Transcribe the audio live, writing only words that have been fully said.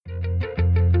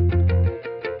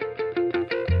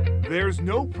There's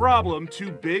no problem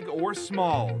too big or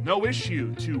small, no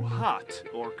issue too hot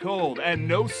or cold, and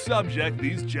no subject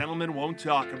these gentlemen won't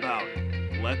talk about.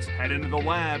 Let's head into the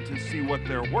lab to see what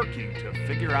they're working to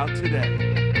figure out today.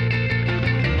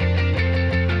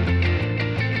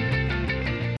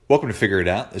 Welcome to Figure It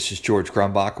Out. This is George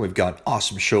Grumbach. We've got an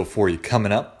awesome show for you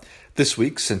coming up. This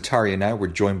week, Centauri and I were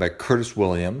joined by Curtis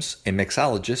Williams, a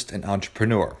mixologist and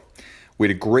entrepreneur. We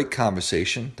had a great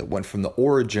conversation that went from the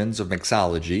origins of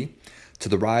mixology to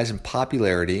the rise in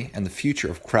popularity and the future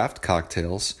of craft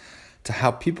cocktails to how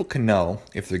people can know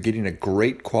if they're getting a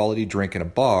great quality drink in a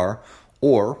bar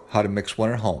or how to mix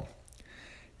one at home.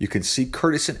 You can see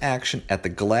Curtis in action at the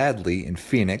Gladly in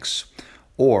Phoenix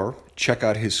or check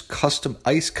out his custom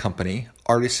ice company,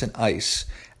 Artisan Ice,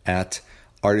 at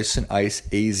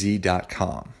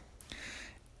artisaniceaz.com.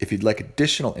 If you'd like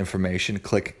additional information,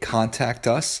 click Contact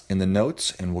Us in the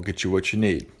notes and we'll get you what you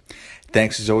need.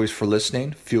 Thanks as always for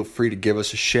listening. Feel free to give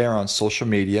us a share on social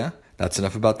media. That's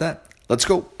enough about that. Let's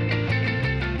go.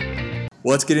 Well,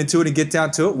 let's get into it and get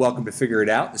down to it. Welcome to Figure It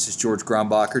Out. This is George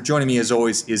Grombacher. Joining me as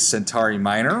always is Centauri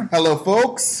Minor. Hello,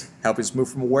 folks. Helping us move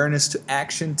from awareness to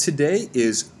action today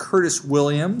is Curtis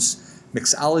Williams,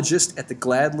 mixologist at the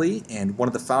Gladly and one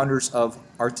of the founders of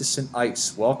Artisan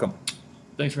Ice. Welcome.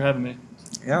 Thanks for having me.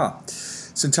 Yeah.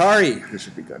 Centauri, This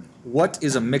should be good. what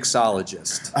is a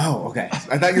mixologist? Oh, okay.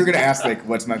 I thought you were going to ask, like,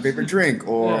 what's my favorite drink?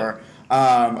 Or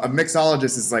a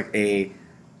mixologist is like a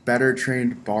better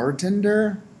trained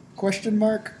bartender? Question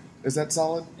mark? Is that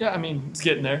solid? Yeah, I mean, it's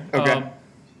getting there. Okay.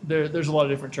 There's a lot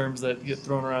of different terms that get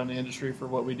thrown around in the industry for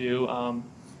what we do.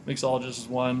 Mixologist is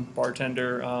one,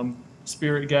 bartender,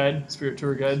 spirit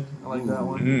tour guide. I like that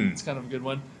one. It's kind of a good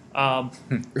one.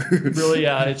 Really,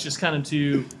 it's just kind of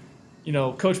to,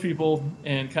 coach people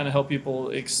and kind of help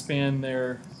people expand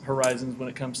their horizons when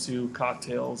it comes to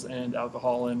cocktails and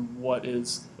alcohol and what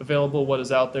is available, what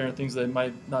is out there, and things they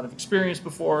might not have experienced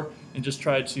before, and just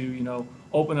try to,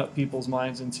 open up people's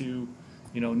minds into,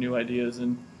 new ideas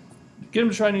and get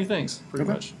them to try new things, pretty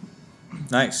much.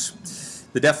 Nice.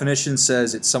 The definition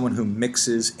says it's someone who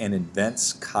mixes and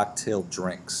invents cocktail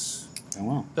drinks. Oh,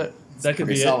 wow. That could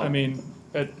be solid. it. I mean,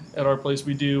 at our place,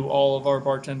 we do all of our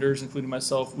bartenders, including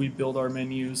myself, we build our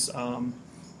menus on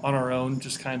our own,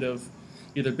 just kind of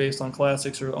either based on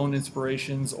classics or own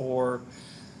inspirations or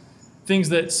things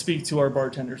that speak to our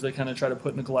bartenders. They kind of try to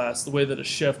put in a glass. The way that a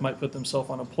chef might put themselves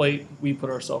on a plate, we put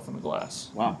ourselves in a glass.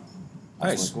 Wow.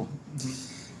 That's Nice. really cool.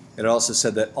 It also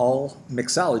said that all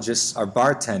mixologists are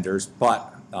bartenders,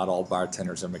 but not all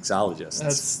bartenders are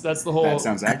mixologists. That's the whole. That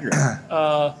sounds accurate.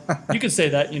 You could say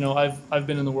that. I've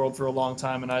been in the world for a long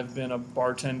time, and I've been a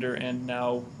bartender, and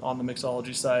now on the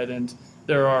mixology side. And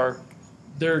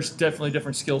there's definitely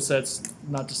different skill sets.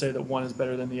 Not to say that one is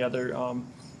better than the other.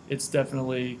 It's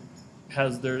definitely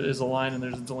there is a line and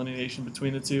there's a delineation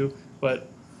between the two, but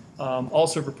all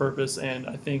serve a purpose. And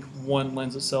I think one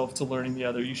lends itself to learning the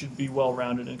other. You should be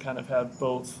well-rounded and kind of have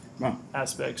both Wow.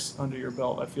 aspects under your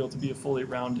belt. I feel to be a fully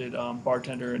rounded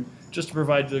bartender and just to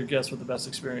provide their guests with the best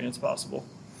experience possible.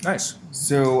 Nice.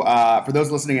 So, for those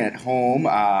listening at home,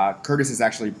 Curtis has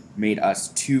actually made us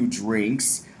 2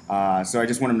 drinks. So I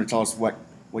just want him to tell us what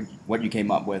you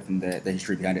came up with and the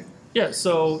history behind it. Yeah,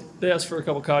 so they asked for a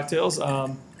couple cocktails,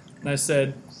 and I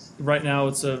said, right now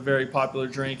it's a very popular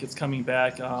drink. It's coming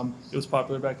back. It was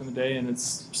popular back in the day, and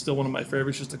it's still one of my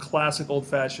favorites. Just a classic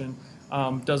old-fashioned.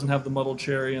 Doesn't have the muddled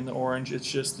cherry and the orange. It's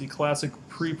just the classic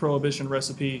pre-prohibition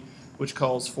recipe, which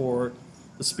calls for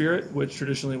the spirit, which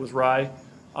traditionally was rye,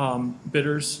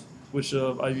 bitters, which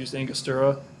I've used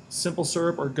Angostura, simple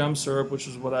syrup or gum syrup, which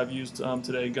is what I've used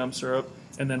today, gum syrup,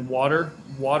 and then water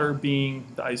being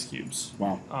the ice cubes.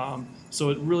 Wow. So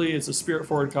it really is a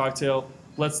spirit-forward cocktail,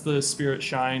 lets the spirit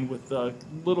shine with a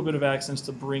little bit of accents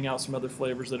to bring out some other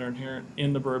flavors that are inherent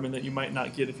in the bourbon that you might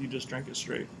not get if you just drank it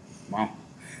straight. Wow.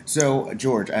 So,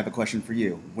 George, I have a question for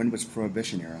you. When was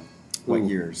Prohibition era? What Ooh.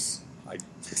 years?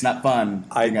 It's not fun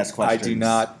being asked I questions. do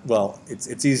not. Well,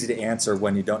 it's easy to answer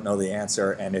when you don't know the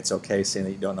answer, and it's okay saying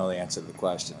that you don't know the answer to the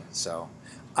question. So,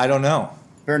 I don't know.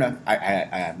 Fair enough. I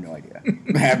have no idea.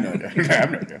 I have no idea.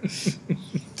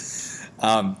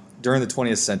 During the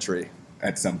 20th century.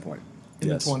 At some point. In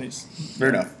Yes. the 20s. Fair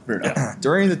enough.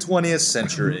 During the 20th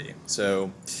century.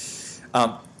 So,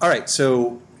 all right.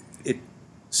 So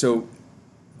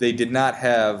they did not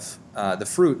have the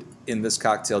fruit in this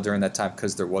cocktail during that time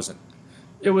because there wasn't.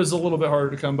 It was a little bit harder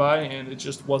to come by, and it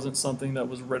just wasn't something that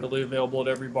was readily available at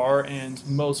every bar, and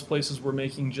most places were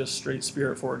making just straight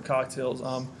spirit-forward cocktails.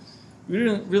 We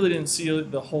really didn't see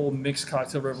the whole mixed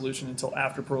cocktail revolution until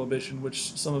after Prohibition,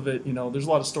 which some of it, there's a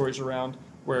lot of stories around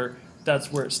where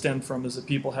that's where it stemmed from, is that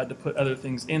people had to put other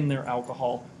things in their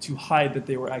alcohol to hide that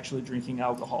they were actually drinking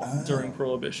alcohol during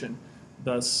Prohibition.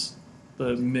 Thus,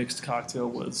 the mixed cocktail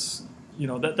was,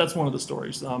 that's one of the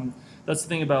stories. That's the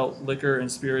thing about liquor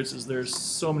and spirits, is there's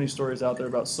so many stories out there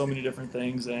about so many different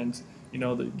things, and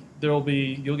you'll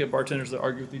get bartenders that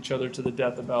argue with each other to the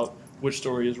death about which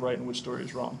story is right and which story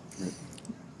is wrong.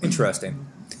 Interesting.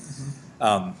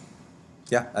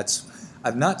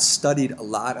 I've not studied a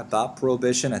lot about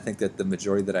Prohibition. I think that the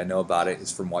majority that I know about it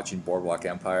is from watching Boardwalk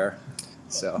Empire.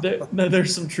 So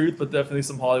there's some truth, but definitely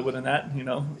some Hollywood in that.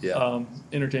 Yeah.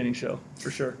 Entertaining show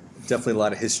for sure. Definitely a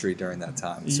lot of history during that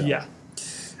time. So. Yeah.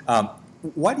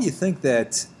 Why do you think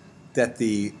that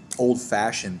the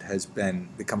old-fashioned has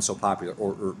become so popular,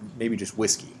 or maybe just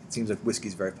whiskey? It seems like whiskey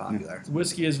is very popular.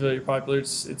 Whiskey is very popular.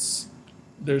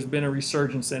 There's been a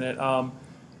resurgence in it.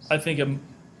 I think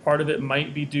part of it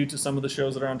might be due to some of the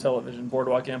shows that are on television,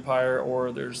 Boardwalk Empire,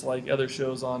 or there's like other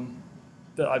shows on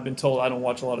that I've been told. I don't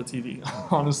watch a lot of TV,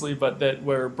 honestly, but that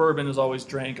where bourbon is always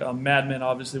drank. Mad Men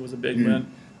obviously was a big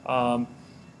one.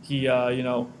 He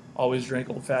always drank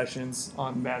old fashions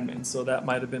on Mad Men, so that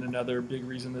might have been another big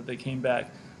reason that they came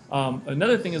back.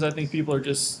 Another thing is I think people are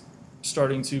just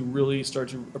starting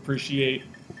to appreciate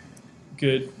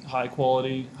good, high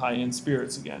quality, high end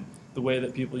spirits again. The way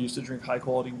that people used to drink high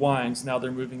quality wines, now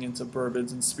they're moving into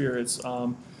bourbons and spirits.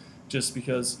 Just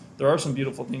because there are some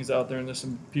beautiful things out there, and there's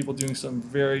some people doing some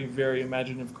very, very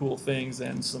imaginative, cool things,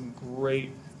 and some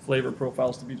great flavor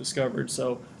profiles to be discovered.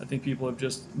 So I think people have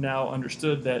just now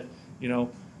understood that,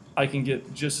 I can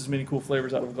get just as many cool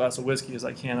flavors out of a glass of whiskey as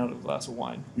I can out of a glass of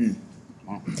wine.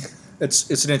 Wow.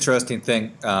 It's an interesting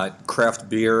thing. Craft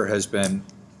beer has been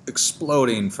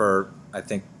exploding for, I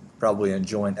think, probably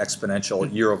enjoying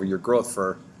exponential year-over-year growth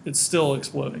for. It's still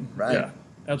exploding. Right. Yeah,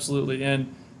 absolutely.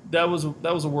 And that was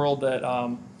a world that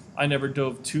I never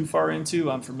dove too far into.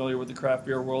 I'm familiar with the craft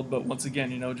beer world, but once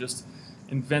again, just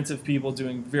inventive people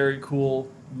doing very cool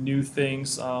new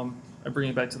things. I bring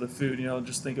it back to the food.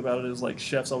 Just think about it as like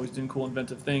chefs always doing cool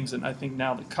inventive things. And I think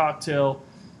now the cocktail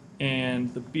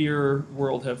and the beer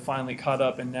world have finally caught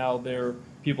up, and now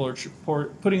people are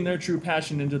putting their true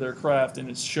passion into their craft, and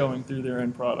it's showing through their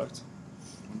end product.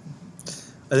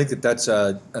 I think that's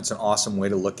an awesome way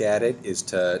to look at it, is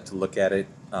to look at it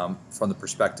from the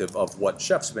perspective of what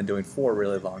chefs have been doing for a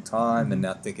really long time, and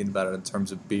not thinking about it in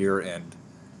terms of beer and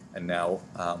now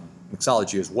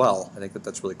mixology as well. I think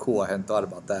that's really cool. I hadn't thought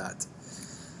about that.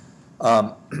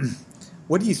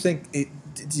 What do you think?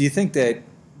 Do you think that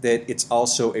it's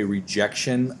also a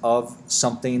rejection of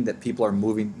something, that people are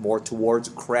moving more towards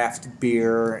craft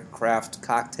beer and craft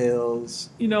cocktails?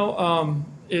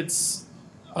 It's,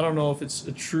 I don't know if it's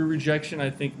a true rejection. I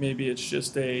think maybe it's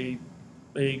just a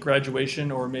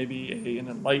graduation, or maybe an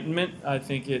enlightenment. I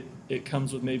think it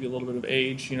comes with maybe a little bit of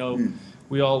age.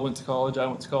 We all went to college. I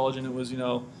went to college, and it was,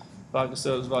 vodka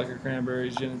sodas, vodka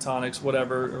cranberries, gin and tonics,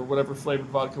 whatever flavored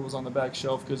vodka was on the back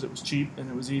shelf, because it was cheap and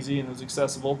it was easy and it was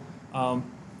accessible. I'm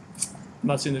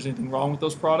not saying there's anything wrong with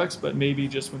those products, but maybe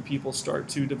just when people start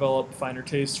to develop finer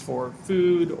tastes for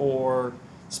food or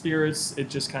spirits, it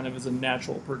just kind of is a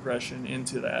natural progression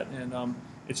into that. And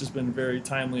it's just been very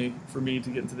timely for me to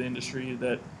get into the industry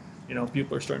that,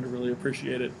 people are starting to really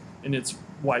appreciate it. And it's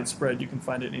widespread. You can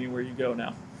find it anywhere you go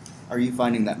now. Are you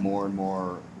finding that more and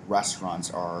more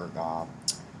restaurants are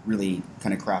really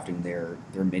kind of crafting their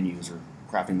menus or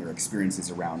crafting their experiences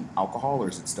around alcohol, or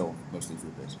is it still mostly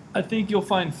food-based? I think you'll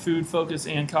find food focus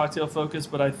and cocktail focus,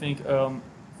 but I think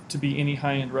to be any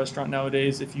high-end restaurant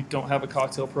nowadays, if you don't have a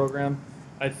cocktail program,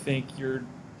 I think you're,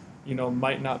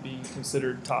 might not be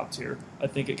considered top tier. I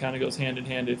think it kind of goes hand in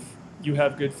hand. If you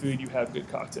have good food, you have good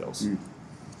cocktails.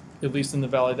 At least in the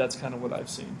Valley, that's kind of what I've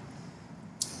seen.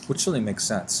 Which really makes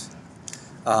sense.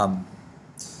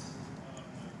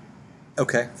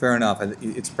 Okay, fair enough.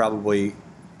 It's probably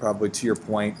to your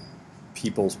point,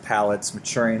 people's palates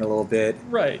maturing a little bit.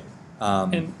 Right.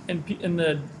 And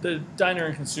the diner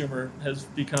and consumer has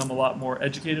become a lot more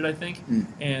educated, I think,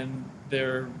 and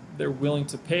they're willing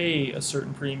to pay a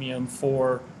certain premium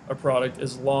for a product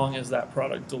as long as that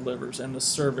product delivers and the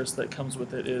service that comes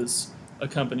with it is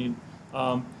accompanied.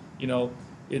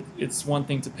 It's one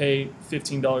thing to pay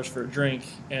 $15 for a drink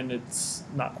and it's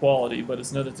not quality, but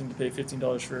it's another thing to pay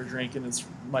 $15 for a drink and it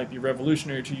might be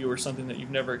revolutionary to you, or something that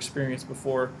you've never experienced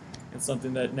before, and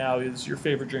something that now is your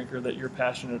favorite drink or that you're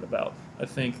passionate about. I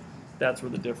think that's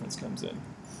where the difference comes in.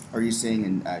 Are you seeing,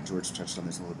 and George touched on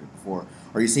this a little bit before,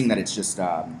 are you seeing that it's just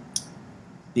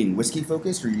being whiskey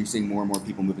focused, or are you seeing more and more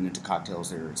people moving into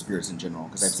cocktails or spirits in general?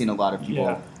 Because I've seen a lot of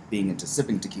people being into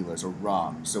sipping tequilas or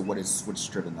rum. So what's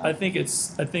driven that? I think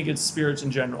it's spirits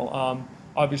in general.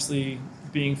 obviously,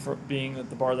 being at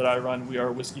the bar that I run, we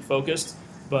are whiskey focused,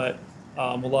 but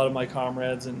a lot of my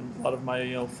comrades and a lot of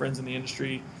my friends in the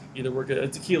industry either work at a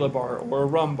tequila bar or a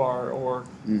rum bar or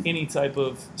any type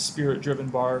of spirit-driven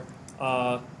bar.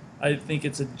 I think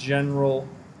it's a general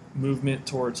movement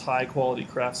towards high-quality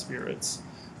craft spirits.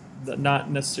 Not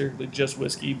necessarily just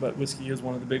whiskey, but whiskey is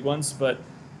one of the big ones. But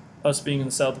us being in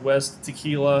the Southwest,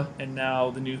 tequila, and now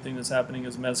the new thing that's happening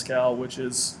is mezcal, which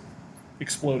is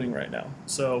exploding right now.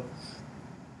 So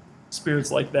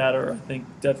spirits like that are, I think,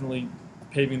 definitely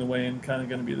paving the way and kind of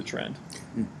going to be the trend.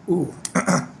 Ooh,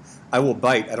 I will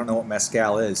bite. I don't know what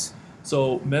mezcal is.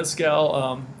 So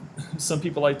mezcal, some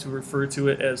people like to refer to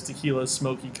it as tequila's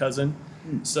smoky cousin.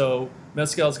 So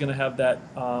mezcal is going to have that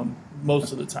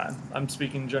most of the time. I'm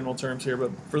speaking in general terms here,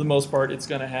 but for the most part, it's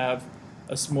going to have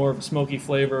more of a smoky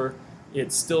flavor.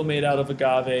 It's still made out of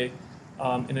agave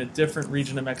in a different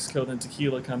region of Mexico than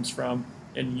tequila comes from,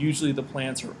 and usually the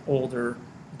plants are older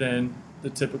than the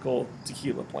typical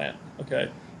tequila plant.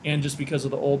 Okay, and just because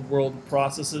of the old world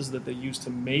processes that they use to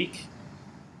make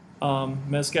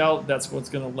mezcal, that's what's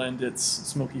going to lend its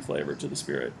smoky flavor to the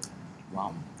spirit.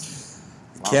 Wow.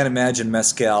 Can't imagine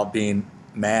mezcal being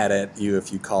mad at you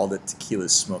if you called it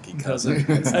tequila's smoky cousin.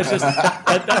 That's just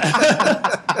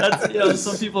that's,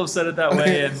 some people have said it that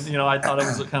way, and I thought it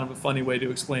was a kind of a funny way to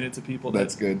explain it to people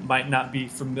That's that good. might not be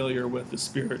familiar with the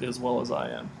spirit as well as I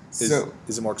am. Is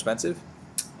it more expensive?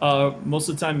 Most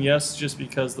of the time, yes, just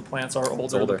because the plants are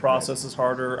older, the process is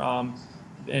harder,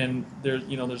 and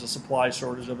there's a supply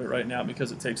shortage of it right now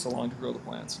because it takes so long to grow the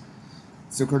plants.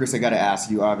 So Curtis, I got to ask,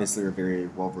 you obviously are very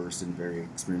well-versed and very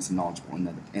experienced and knowledgeable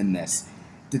in this.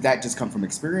 Did that just come from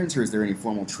experience, or is there any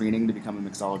formal training to become a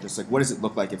mixologist? Like, what does it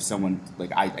look like if someone,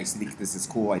 like, I think this is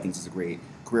cool, I think this is a great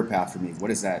career path for me. What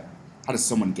is that? How does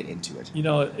someone get into it?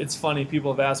 It's funny.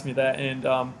 People have asked me that, and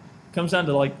it comes down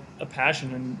to, like, a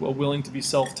passion and willing to be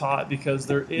self-taught, because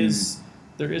there is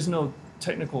no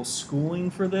technical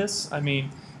schooling for this. I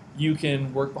mean, you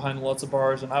can work behind lots of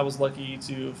bars, and I was lucky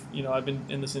to, I've been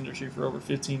in this industry for over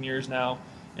 15 years now,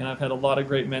 and I've had a lot of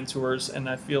great mentors, and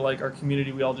I feel like our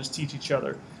community, we all just teach each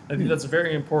other. I think that's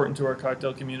very important to our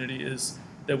cocktail community, is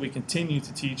that we continue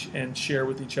to teach and share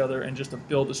with each other and just to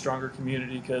build a stronger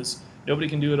community, because nobody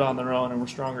can do it on their own, and we're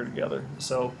stronger together.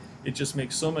 So it just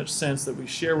makes so much sense that we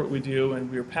share what we do, and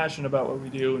we're passionate about what we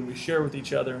do, and we share with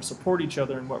each other and support each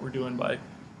other in what we're doing by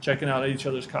checking out each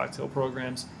other's cocktail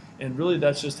programs. And really,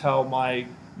 that's just how my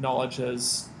knowledge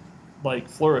has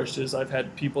flourished. Is I've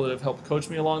had people that have helped coach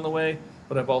me along the way,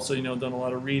 but I've also done a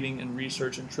lot of reading and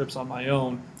research and trips on my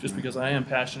own, just because I am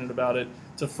passionate about it,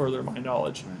 to further my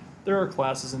knowledge. Right. There are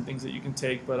classes and things that you can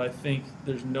take, but I think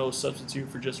there's no substitute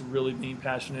for just really being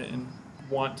passionate and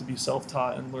want to be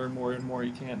self-taught and learn more and more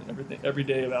you can every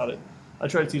day about it. I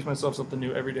try to teach myself something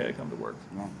new every day I come to work.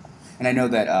 Yeah. And I know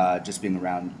that just being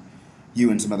around you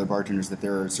and some other bartenders, that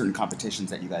there are certain competitions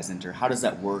that you guys enter. How does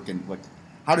that work, and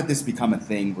how did this become a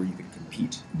thing where you could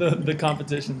compete? The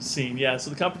competition scene, yeah. So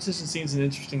the competition scene is an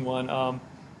interesting one.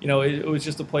 It was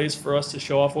just a place for us to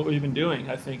show off what we've been doing.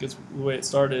 I think is the way it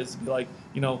started, is to be like,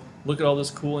 look at all this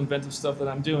cool inventive stuff that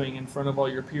I'm doing in front of all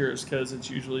your peers, because it's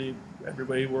usually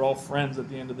everybody, we're all friends at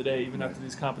the end of the day, even after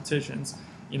these competitions,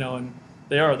 and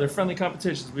they're friendly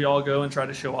competitions. We all go and try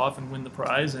to show off and win the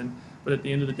prize, but at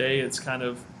the end of the day, it's kind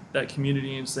of that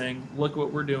community and saying, look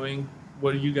what we're doing,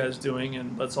 what are you guys doing,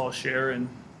 and let's all share and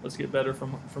let's get better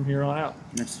from here on out.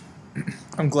 Yes.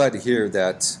 I'm glad to hear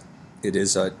that it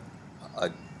is a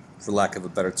for lack of a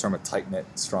better term, a tight-knit,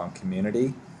 strong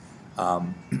community.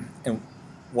 And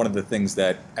one of the things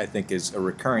that I think is a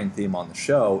recurring theme on the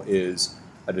show is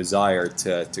a desire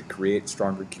to create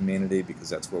stronger community, because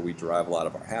that's where we derive a lot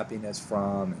of our happiness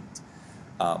from,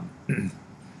 and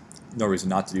no reason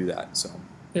not to do that. So.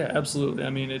 Yeah, absolutely. I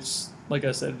mean, it's like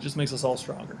I said, it just makes us all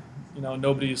stronger.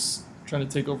 Nobody's trying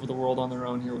to take over the world on their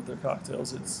own here with their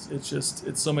cocktails.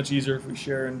 It's so much easier if we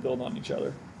share and build on each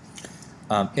other.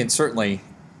 And certainly,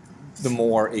 the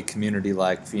more a community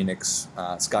like Phoenix,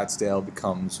 Scottsdale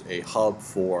becomes a hub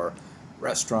for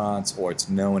restaurants, or it's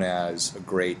known as a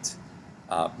great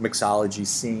mixology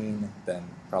scene, then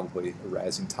probably a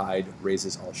rising tide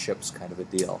raises all ships kind of a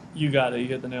deal. You got it. You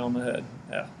hit the nail on the head.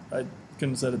 Yeah, I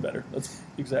couldn't have said it better. That's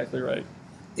exactly right.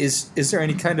 Is there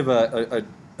any kind of a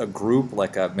group,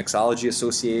 like a mixology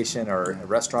association or a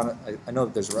restaurant? I know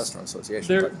that there's a restaurant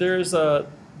association.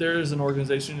 There's an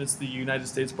organization. It's the United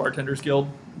States Bartenders Guild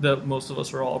that most of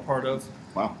us are all a part of.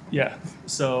 Wow. Yeah.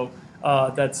 So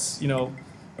that's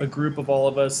a group of all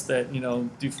of us that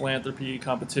do philanthropy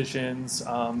competitions,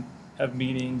 have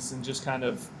meetings, and just kind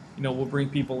of we'll bring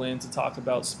people in to talk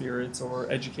about spirits or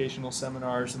educational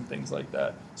seminars and things like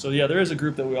that. So yeah, there is a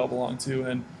group that we all belong to,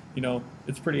 and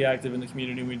it's pretty active in the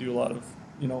community. We do a lot of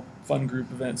fun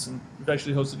group events, and we've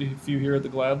actually hosted a few here at the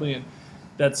Gladly, and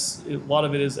a lot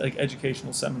of it is like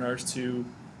educational seminars to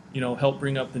help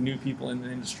bring up the new people in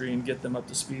the industry and get them up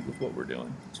to speed with what we're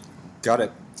doing. Got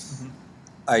it. Mm-hmm.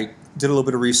 I did a little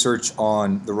bit of research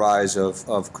on the rise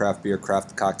of craft beer,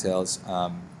 craft cocktails,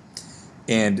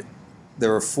 and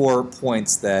there were 4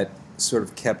 points that sort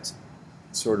of kept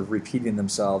sort of repeating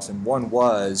themselves, and one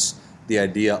was the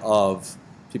idea of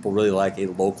people really like a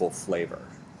local flavor.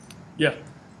 Yeah,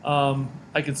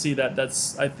 I can see that.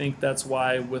 I think that's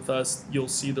why with us you'll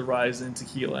see the rise in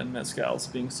tequila and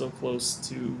mezcals being so close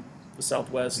to the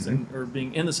Southwest, Mm-hmm. or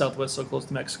being in the Southwest so close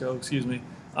to Mexico. Excuse me.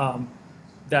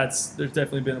 There's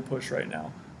definitely been a push right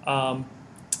now,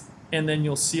 and then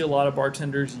you'll see a lot of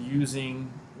bartenders using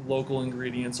local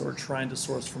ingredients or trying to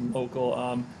source from local.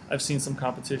 I've seen some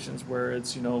competitions where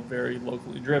it's very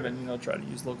locally driven. Try to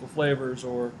use local flavors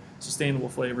or sustainable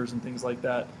flavors and things like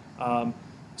that.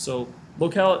 So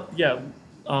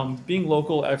being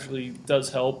local actually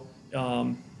does help.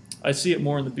 I see it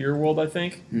more in the beer world, I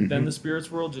think, than the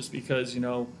spirits world, just because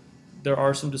there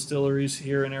are some distilleries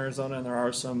here in Arizona, and there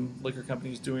are some liquor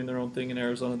companies doing their own thing in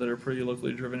Arizona that are pretty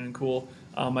locally driven and cool.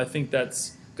 I think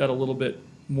that's got a little bit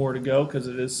more to go because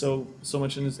it is so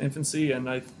much in its infancy, and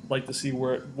I'd like to see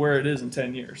where it is in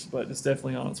 10 years, but it's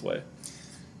definitely on its way.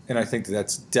 And I think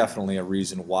that's definitely a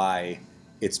reason why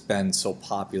it's been so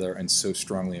popular and so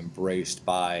strongly embraced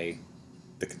by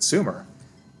the consumer,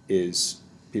 is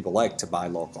people like to buy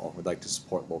local, would like to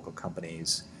support local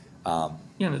companies. And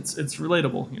it's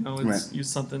relatable, it's Right.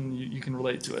 something you can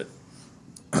relate to it.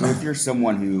 So if you're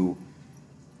someone who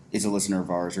is a listener of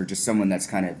ours, or just someone that's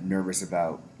kind of nervous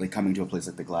about like coming to a place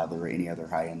like the Gladly or any other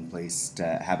high-end place to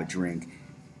have a drink,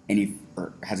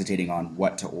 or hesitating on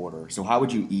what to order, so how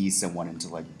would you ease someone into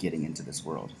like getting into this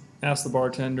world? Ask the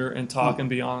bartender and talk and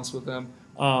be honest with them.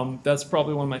 That's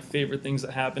probably one of my favorite things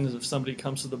that happen is if somebody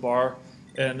comes to the bar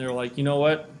and they're like, you know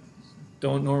what,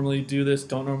 don't normally do this,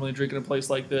 don't normally drink in a place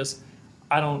like this,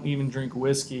 I don't even drink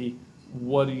whiskey,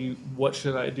 what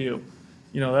should I do?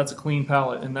 That's a clean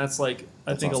palate, and that's like,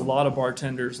 I think awesome. A lot of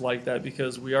bartenders like that,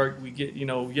 because we get, you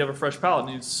have a fresh palate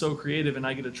and it's so creative, and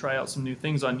I get to try out some new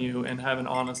things on you and have an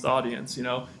honest audience. You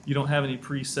don't have any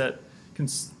preset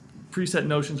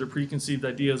notions or preconceived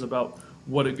ideas about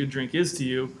what a good drink is to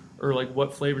you, or like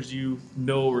what flavors you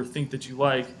know or think that you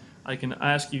like. I can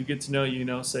ask you, get to know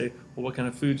you, say, well, what kind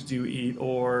of foods do you eat,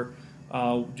 or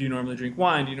do you normally drink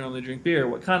wine? Do you normally drink beer?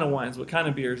 What kind of wines? What kind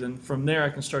of beers? And from there, I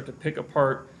can start to pick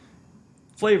apart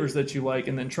flavors that you like,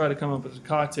 and then try to come up with a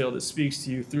cocktail that speaks to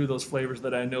you through those flavors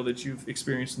that I know that you've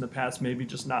experienced in the past, maybe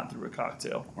just not through a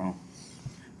cocktail. Well,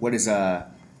 what is I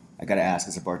got to ask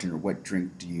as a bartender, what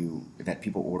drink that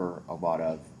people order a lot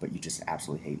of, but you just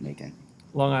absolutely hate making?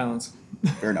 Long Island's.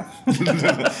 Fair enough.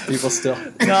 People still.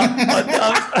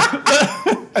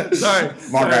 Sorry.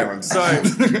 Long Island.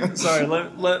 Sorry.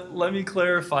 Let me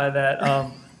clarify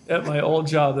that. At my old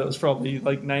job, that was probably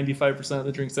like 95% of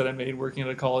the drinks that I made working at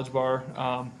a college bar.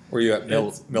 Were you at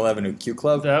Mill Avenue Q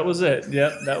Club? That was it.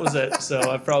 Yep, that was it. So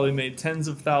I've probably made tens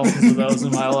of thousands of those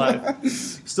in my life.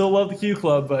 Still love the Q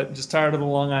Club, but just tired of the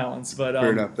Long Islands. But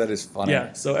Fair enough. That is funny.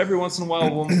 yeah, so every once in a while,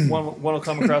 one will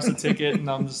come across the ticket, and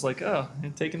I'm just like, oh,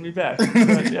 it's taking me back.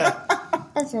 But yeah.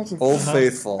 That's awesome. Old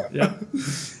Faithful. Yep.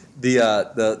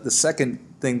 The second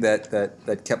thing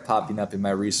that kept popping up in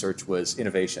my research was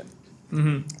innovation.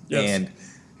 Mm-hmm. Yes.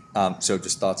 And so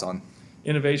just thoughts on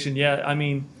Innovation, yeah. I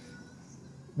mean,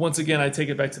 once again, I take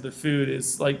it back to the food.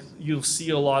 It's like you'll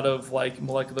see a lot of like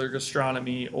molecular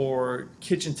gastronomy or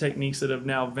kitchen techniques that have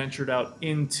now ventured out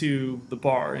into the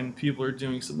bar, and people are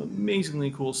doing some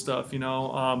amazingly cool stuff,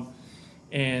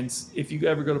 and if you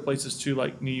ever go to places too,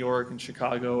 like New York and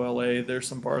Chicago, LA, there's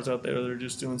some bars out there that are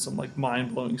just doing some like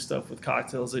mind-blowing stuff with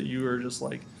cocktails that you are just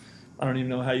like, I don't even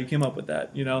know how you came up with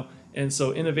that, And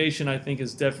so innovation, I think,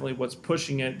 is definitely what's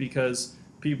pushing it, because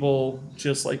people,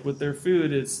 just like with their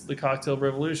food, it's the cocktail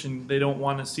revolution. They don't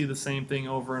want to see the same thing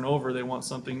over and over. They want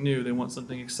something new. They want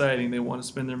something exciting. They want to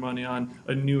spend their money on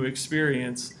a new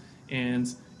experience.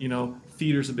 And,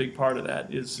 theater's a big part of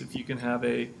that, is if you can have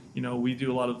we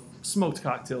do a lot of smoked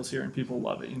cocktails here, and people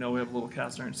love it. We have a little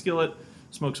cast iron skillet,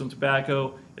 smoke some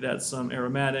tobacco. It adds some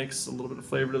aromatics, a little bit of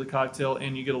flavor to the cocktail,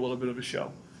 and you get a little bit of a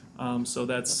show. So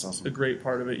that's awesome. a great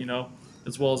part of it,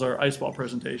 as well as our ice ball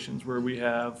presentations, where we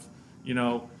have,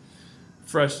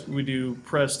 we do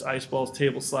pressed ice balls,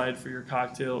 table slide for your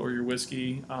cocktail or your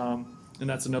whiskey, and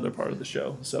that's another part of the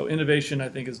show. So innovation, I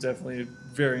think, is definitely a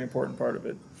very important part of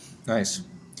it. Nice.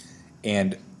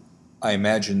 And I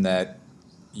imagine that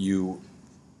you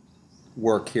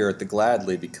work here at the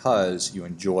Gladly because you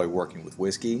enjoy working with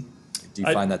whiskey. Do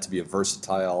you find that to be a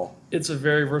versatile? It's a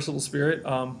very versatile spirit,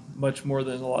 much more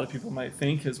than a lot of people might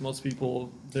think, because most people,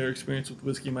 their experience with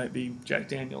whiskey might be Jack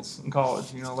Daniels in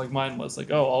college, like mine was, like,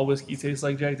 oh, all whiskey tastes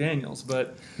like Jack Daniels,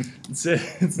 but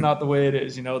it's not the way it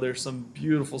is. There's some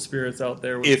beautiful spirits out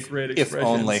there with great expressions. If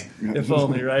only. If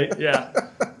only, right? Yeah.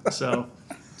 So,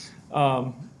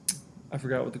 I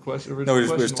forgot what the question was. No, we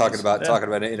were talking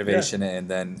about innovation and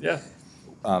then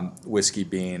whiskey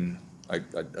being a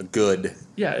good.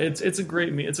 Yeah, it's a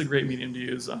great medium to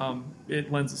use. It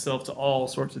lends itself to all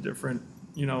sorts of different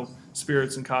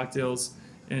spirits and cocktails,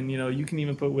 and you can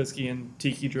even put whiskey in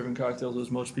tiki-driven cocktails,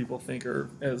 as most people think are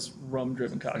as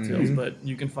rum-driven cocktails. Mm-hmm. But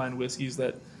you can find whiskeys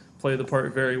that play the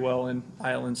part very well in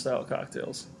island-style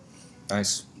cocktails.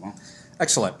 Nice,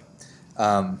 excellent.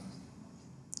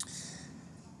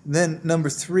 Then number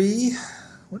 3.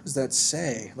 What does that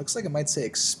say? Looks like it might say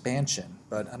expansion,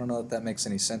 but I don't know if that makes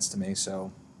any sense to me.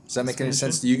 So, does that make any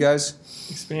sense to you guys?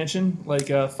 Expansion, like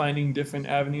finding different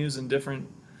avenues and different,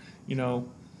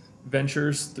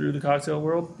 ventures through the cocktail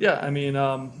world. Yeah, I mean,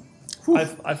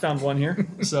 I found one here.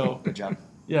 So Good job.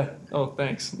 yeah. Oh,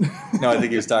 thanks. No, I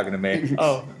think he was talking to me.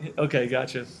 Oh, okay,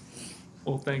 gotcha.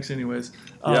 Well, thanks anyways.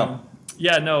 Yeah.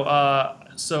 Yeah, no,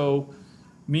 so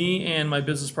me and my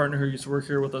business partner who used to work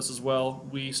here with us as well,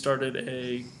 we started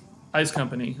a ice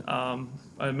company.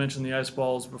 I mentioned the ice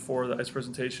balls before the ice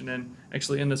presentation, and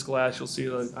actually in this glass you'll see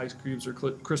the ice cubes are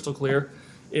crystal clear.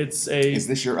 Is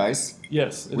this your ice?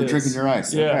 Yes, We're drinking your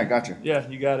ice. Yeah. Okay, gotcha. Yeah,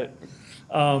 you got it.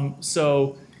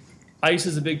 So ice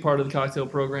is a big part of the cocktail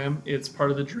program. It's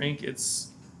part of the drink.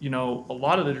 It's, a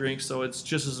lot of the drink, so it's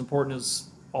just as important as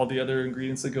all the other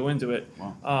ingredients that go into it.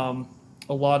 Wow.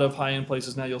 A lot of high-end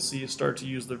places now you'll see start to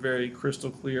use the very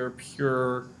crystal clear,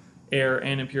 pure air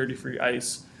and impurity-free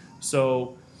ice.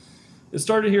 So it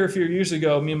started here a few years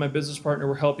ago. Me and my business partner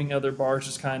were helping other bars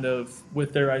just kind of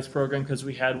with their ice program because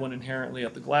we had one inherently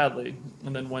at the Gladly.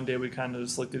 And then one day we kind of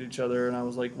just looked at each other and I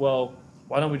was like, well,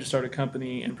 why don't we just start a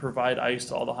company and provide ice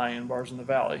to all the high-end bars in the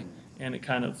Valley? And it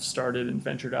kind of started and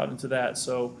ventured out into that.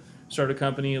 So started a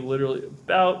company literally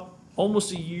about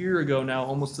almost a year ago now,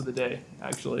 almost to the day,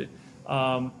 actually.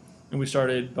 And we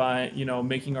started by,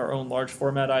 making our own large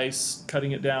format ice,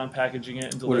 cutting it down, packaging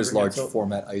it, and delivering it. What does large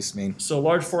format ice mean? So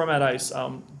large format ice,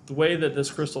 the way that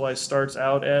this crystal ice starts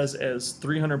out as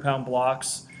 300-pound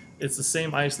blocks, it's the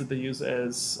same ice that they use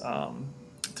as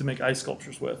to make ice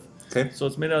sculptures with. Okay. So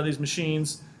it's made out of these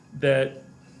machines that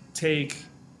take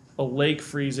a lake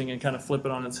freezing and kind of flip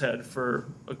it on its head for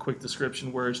a quick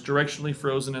description, where it's directionally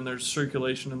frozen and there's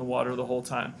circulation in the water the whole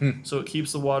time. So it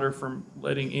keeps the water from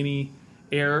letting any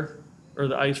air, or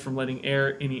the ice from letting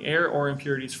any air or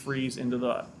impurities freeze into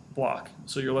the block.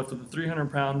 So you're left with a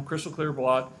 300-pound crystal clear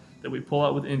block that we pull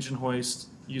out with engine hoist,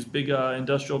 use big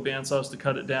industrial bandsaws to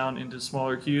cut it down into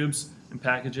smaller cubes and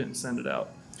package it and send it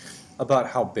out. About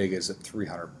how big is a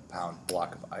 300-pound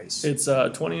block of ice? It's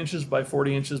 20 inches by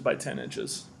 40 inches by 10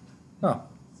 inches. Oh,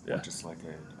 Yeah. Just like I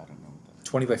don't know what that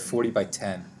 20 by 40 by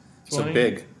 10. So 20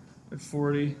 big. by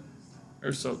 40,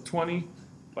 or so 20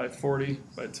 by 40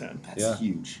 by 10. That's Yeah.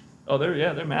 huge. Oh,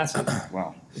 they're massive.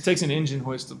 Wow. It takes an engine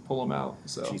hoist to pull them out.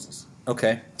 So Jesus.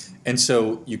 Okay. And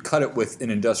so you cut it with an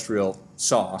industrial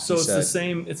saw. So you it's said.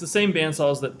 the same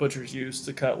bandsaws that butchers use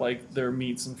to cut like their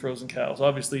meats and frozen cows.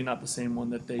 Obviously not the same one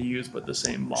that they use, but the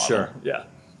same model. Sure. Yeah.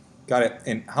 Got it.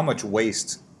 And how much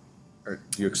waste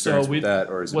do you experience with that?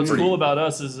 Or is it What's pretty... cool about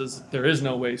us is there is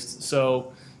no waste.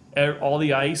 So all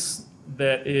the ice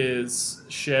that is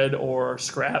shed or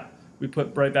scrap, we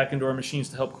put right back into our machines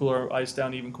to help cool our ice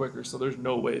down even quicker. So there's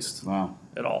no waste Wow.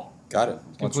 at all. Got it.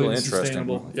 That's Completely really interesting.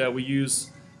 sustainable. Yeah, we use,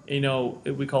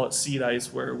 we call it seed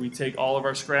ice, where we take all of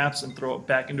our scraps and throw it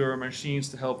back into our machines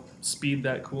to help speed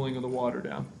that cooling of the water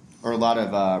down. Are a lot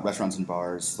of restaurants and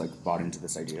bars bought into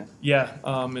this idea? Yeah,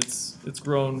 it's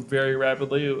grown very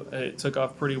rapidly. It took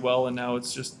off pretty well, and now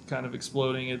it's just kind of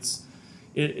exploding.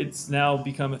 It's now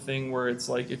become a thing where it's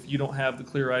like if you don't have the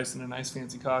clear ice in a nice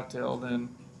fancy cocktail, then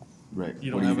Right.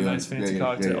 You don't What are have a doing? nice fancy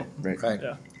cocktail. Right. Right.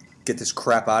 yeah, Get this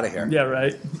crap out of here. yeah,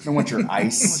 right. I don't want your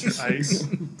ice. Ice.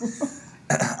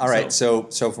 All right. So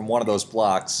from one of those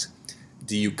blocks,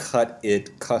 do you cut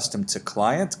it custom to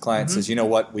client? Client Mm-hmm. says, you know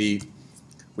what, we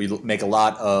make a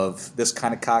lot of this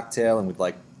kind of cocktail, and we'd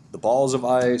like the balls of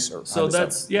ice. Or So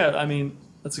that's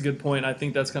a good point. I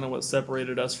think that's kind of what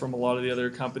separated us from a lot of the other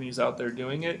companies out there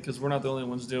doing it, because we're not the only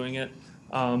ones doing it.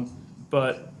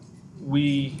 But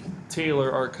we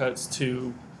tailor our cuts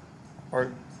to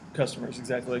our customers,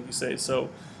 exactly like you say. So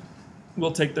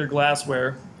we'll take their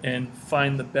glassware and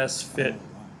find the best fit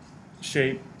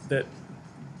shape that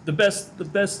the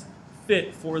best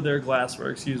fit for their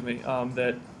glassware,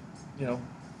 that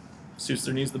suits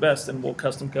their needs the best, and we'll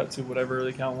custom cut to whatever the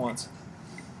account wants.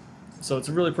 So it's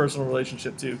a really personal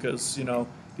relationship too, because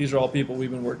these are all people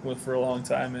we've been working with for a long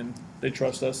time, and they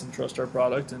trust us and trust our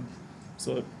product, and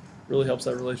so it really helps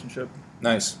that relationship.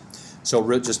 Nice.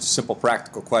 So just a simple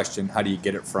practical question: how do you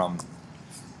get it from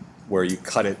where you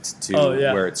cut it to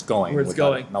where it's going? Where it's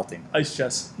going. Melting. Ice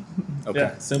chest. Okay.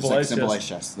 Yeah, simple ice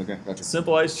chest. Okay, gotcha.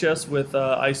 Simple ice chest with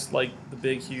ice, like the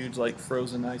big, huge, like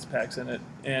frozen ice packs in it.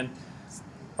 And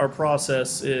our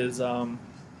process is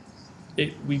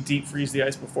we deep freeze the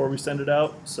ice before we send it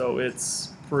out, so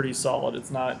it's pretty solid.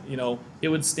 It's not, it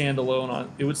would stand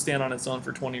on its own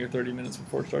for 20 or 30 minutes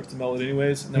before it starts to melt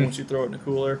anyways. And then once you throw it in a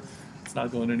cooler, it's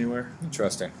not going anywhere.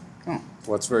 Interesting.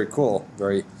 Well, it's very cool.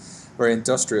 Very, very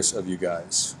industrious of you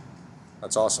guys.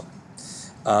 That's awesome.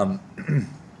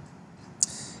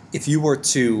 If you were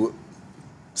to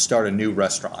start a new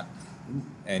restaurant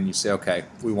and you say, okay,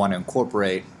 we want to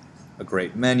incorporate a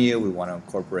great menu, we want to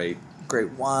incorporate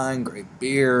great wine, great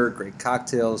beer, great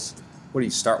cocktails, what do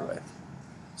you start with?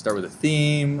 Start with a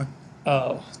theme?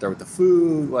 Start with the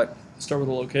food? What? Start with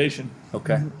a location.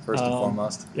 Okay, first and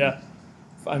foremost. Yeah.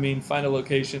 I mean, find a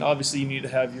location. Obviously, you need to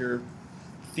have your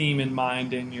theme in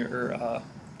mind and your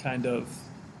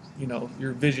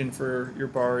your vision for your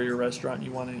bar or your restaurant.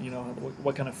 You want to,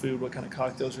 what kind of food, what kind of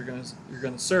cocktails you're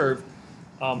gonna serve.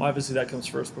 Obviously, that comes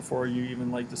first before you even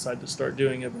decide to start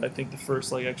doing it. But I think the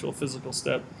first actual physical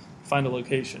step, find a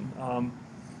location.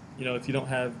 If you don't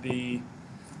have the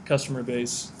customer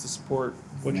base to support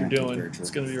what you're doing, it's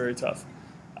going to be very tough.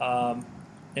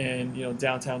 And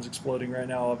downtown's exploding right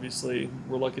now. Obviously,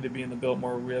 we're lucky to be in the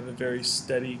Biltmore. We have a very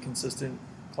steady, consistent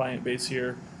client base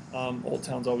here. Old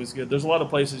Town's always good. There's a lot of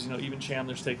places, even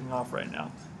Chandler's taking off right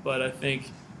now. But I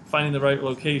think finding the right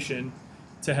location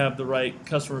to have the right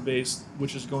customer base,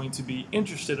 which is going to be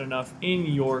interested enough in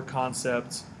your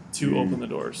concept to open the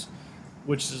doors.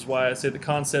 Which is why I say the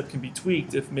concept can be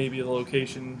tweaked if maybe the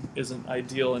location isn't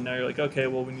ideal, and now you're like, okay,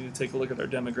 well, we need to take a look at our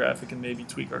demographic and maybe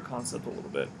tweak our concept a little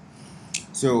bit.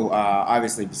 So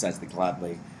obviously, besides the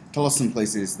Gladly, tell us some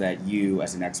places that you,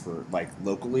 as an expert, like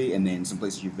locally, and then some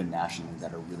places you've been nationally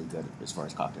that are really good as far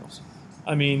as cocktails.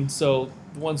 I mean, so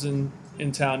the ones in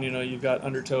town, you've got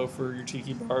Undertow for your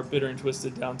tiki bar, Bitter and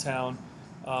Twisted downtown,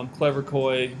 Clever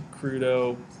Koi,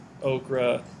 Crudo,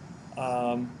 Okra,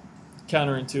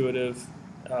 Counterintuitive.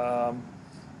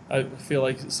 I feel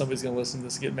like somebody's going to listen to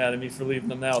this and get mad at me for leaving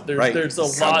them out. There's a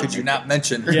lot. How could you not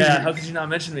mention? Yeah, how could you not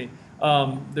mention me?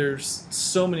 There's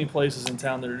so many places in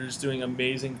town that are just doing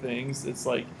amazing things. It's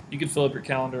like you could fill up your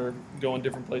calendar going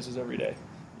different places every day,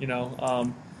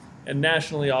 and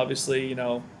nationally, obviously,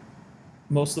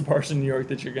 most of the bars in New York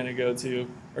that you're going to go to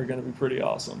are going to be pretty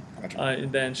awesome. Gotcha.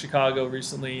 And then Chicago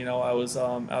recently, I was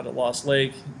out at Lost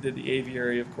Lake, did the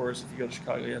Aviary, of course. If you go to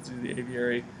Chicago, you have to do the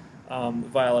Aviary,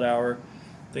 Violet Hour,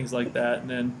 things like that. And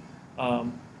then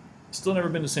still never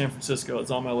been to San Francisco. It's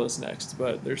on my list next,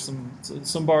 but there's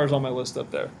some bars on my list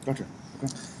up there. Gotcha.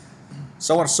 Okay.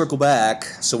 So I want to circle back.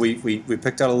 So we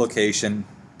picked out a location.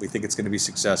 We think it's going to be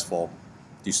successful.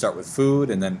 Do you start with food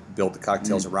and then build the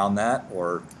cocktails around that,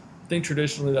 or? I think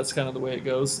traditionally that's kind of the way it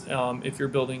goes. If you're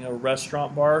building a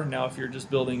restaurant bar, now if you're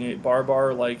just building a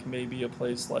bar, like maybe a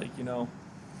place like, the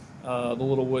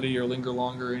Little Woody or Linger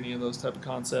Longer, any of those type of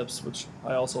concepts, which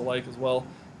I also like as well.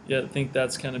 Yeah, I think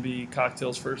that's going to be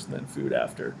cocktails first and then food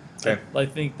after. Okay. I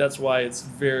think that's why it's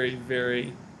very,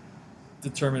 very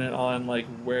determinant on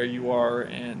where you are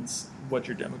and what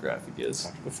your demographic is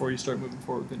before you start moving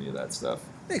forward with any of that stuff.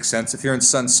 Makes sense. If you're in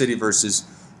Sun City versus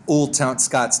Old Town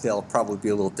Scottsdale, it'll probably be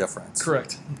a little different.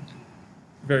 Correct.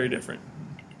 Very different.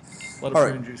 A lot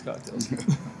of prune juice cocktails.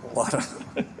 A lot of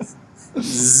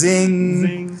zing.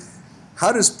 Zing.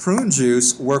 How does prune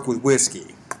juice work with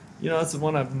whiskey? That's the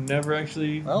one I've never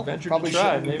actually ventured probably to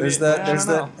try. shouldn't. Maybe, There's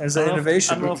that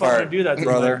innovation I don't know if part, I'm going to do that to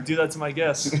brother. do that to my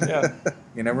guests. Yeah.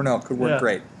 You never know. Could work Yeah.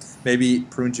 great. Maybe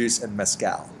prune juice and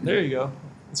mezcal. There you go.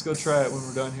 Let's go try it when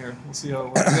we're done here. We'll see how it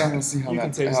works. Yeah, we'll see how You can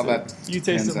that taste how it. that You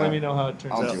taste it. pans Let out. me know how it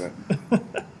turns I'll out. do it.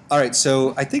 All right,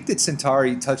 so I think that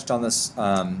Centauri touched on this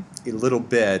a little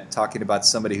bit, talking about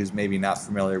somebody who's maybe not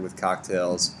familiar with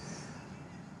cocktails.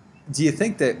 Do you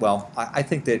think that, I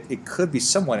think that it could be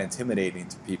somewhat intimidating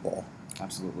to people,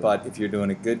 Absolutely. but if you're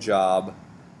doing a good job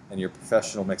and you're a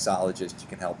professional mixologist, you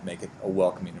can help make it a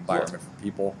welcoming environment for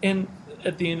people. And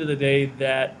at the end of the day,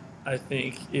 that I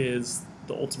think is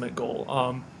the ultimate goal.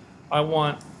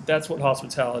 That's what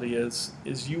hospitality is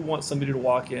you want somebody to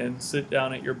walk in, sit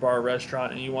down at your bar or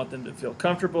restaurant, and you want them to feel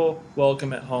comfortable,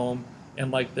 welcome at home,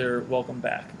 and like they're welcome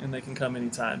back, and they can come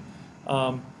anytime.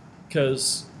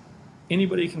 because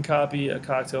anybody can copy a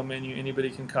cocktail menu, anybody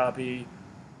can copy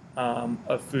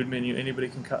a food menu, anybody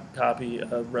can copy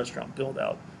a restaurant build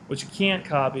out. What you can't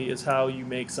copy is how you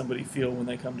make somebody feel when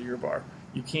they come to your bar.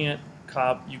 You can't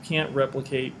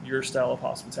replicate your style of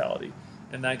hospitality,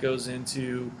 and that goes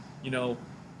into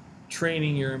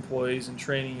training your employees and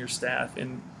training your staff,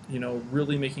 and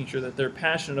really making sure that they're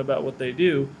passionate about what they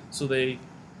do, so they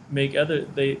make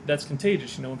that's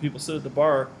contagious. When people sit at the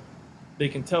bar, they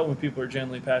can tell when people are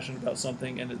genuinely passionate about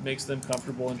something, and it makes them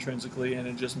comfortable intrinsically, and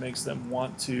it just makes them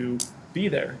want to be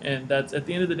there. And that's, at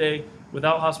the end of the day,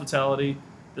 without hospitality,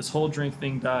 this whole drink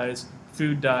thing dies,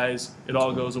 food dies, it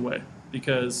all goes away,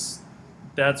 because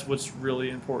that's what's really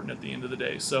important at the end of the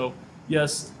day. So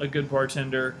yes, a good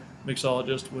bartender,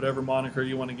 mixologist, whatever moniker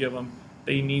you want to give them,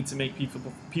 they need to make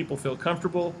people feel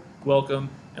comfortable, welcome,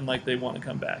 and like they want to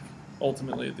come back,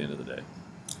 ultimately, at the end of the day.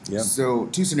 Yeah. So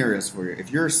 2 scenarios for you. If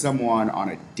you're someone on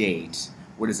a date,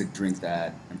 what is a drink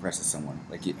that impresses someone?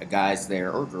 Like a guy's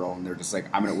there or a girl, and they're just like,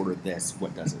 I'm going to order this.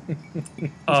 What does it?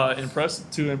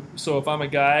 So if I'm a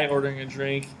guy ordering a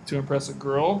drink to impress a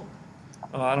girl,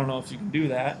 I don't know if you can do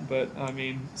that, but I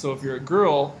mean, so if you're a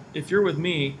girl, if you're with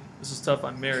me, this is tough.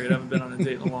 I'm married. I haven't been on a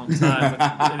date in a long time. With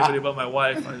anybody but my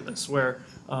wife, I swear.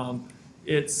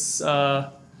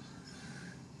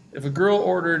 If a girl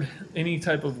ordered any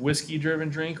type of whiskey-driven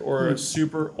drink or a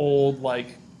super old,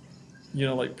 like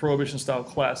Prohibition-style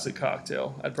classic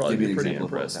cocktail, I'd probably be pretty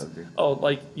impressed. Oh,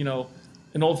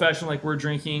 an old-fashioned like we're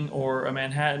drinking, or a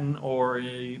Manhattan, or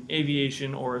a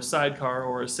Aviation, or a Sidecar,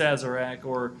 or a Sazerac,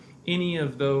 or any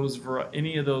of those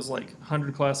like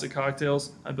 100 classic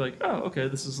cocktails, I'd be like, oh, okay,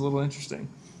 this is a little interesting.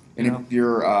 And if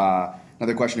you're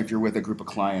another question, if you're with a group of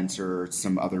clients or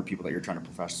some other people that you're trying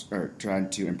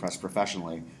to impress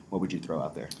professionally, what would you throw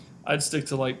out there? I'd stick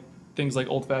to things like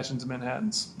old fashions and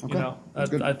Manhattans. Okay.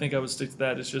 I think I would stick to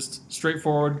that. It's just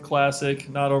straightforward, classic,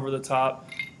 not over the top.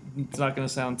 It's not going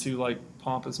to sound too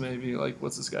pompous, maybe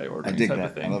what's this guy ordering? I dig type that.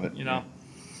 of thing. I love it.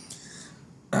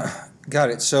 Got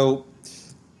it. So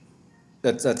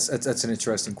that's an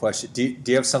interesting question. Do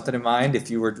you have something in mind? If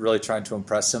you were really trying to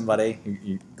impress somebody,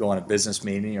 you go on a business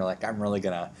meeting, you're like, I'm really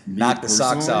gonna knock the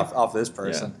socks off this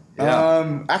person.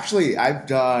 Yeah. Actually, I've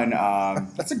done.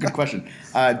 That's a good question.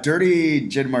 Dirty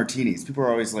gin martinis. People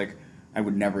are always like, I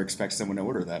would never expect someone to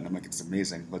order that, and I'm like, it's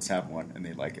amazing. Let's have one, and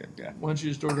they like it. Yeah. Why don't you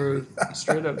just order a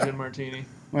straight up gin martini?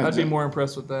 Well, I'd be more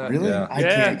impressed with that. Really? Yeah. I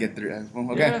can't get through.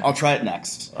 Well, okay, Yeah. I'll try it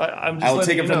next. I will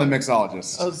take it from the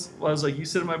mixologist. I was like, you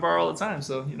sit at my bar all the time,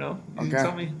 so you Okay.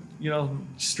 tell me,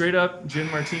 straight up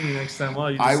gin martini next time.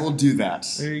 Well, I will do that.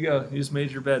 There you go. You just made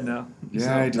your bed now.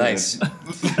 Yeah, I did. Nice.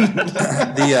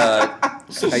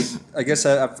 I guess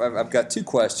I've got 2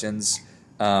 questions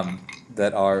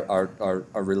that are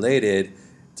related.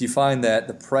 Do you find that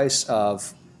the price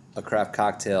of a craft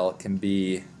cocktail can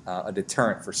be a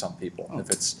deterrent for some people? If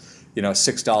it's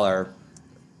 $6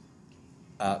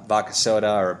 vodka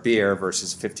soda or a beer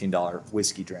versus a $15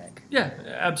 whiskey drink. Yeah,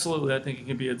 absolutely. I think it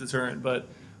can be a deterrent, but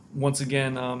once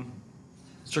again,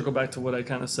 circle back to what I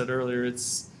kind of said earlier.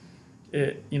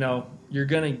 You're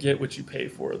gonna get what you pay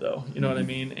for, though. You know what I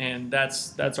mean? And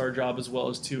that's our job as well,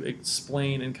 is to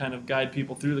explain and kind of guide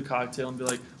people through the cocktail and be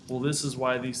like, well, this is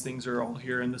why these things are all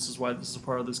here, and this is why this is a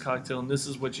part of this cocktail, and this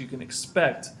is what you can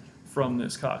expect from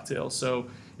this cocktail. So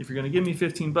if you're gonna give me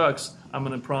 $15, I'm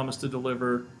gonna promise to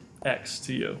deliver X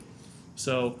to you.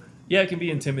 So yeah, it can be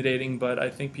intimidating, but I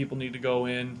think people need to go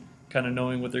in kind of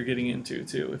knowing what they're getting into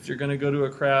too. If you're going to go to a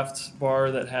craft bar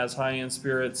that has high-end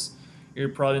spirits, you're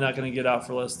probably not going to get out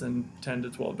for less than $10 to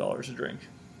 $12 a drink.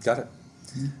 Got it.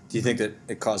 Do you think that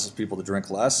it causes people to drink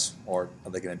less, or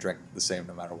are they going to drink the same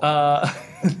no matter what?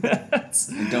 And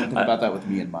don't think about that with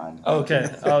me in mind.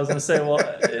 Okay, I was going to say, it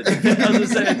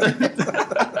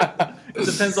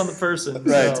depends on the person.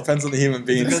 Right, So. it depends on the human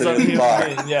being Depends sitting on at the the bar.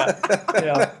 human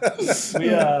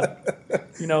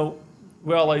being, yeah.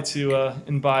 We all like to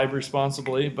imbibe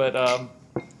responsibly, but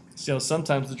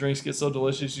sometimes the drinks get so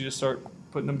delicious you just start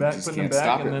putting them back,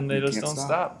 and then they just don't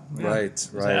stop. Yeah, Right, it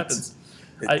right. happens.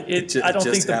 It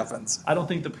just happens. I don't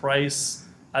think the price.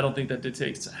 I don't think that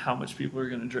dictates how much people are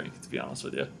going to drink. To be honest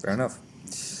with you. Fair enough.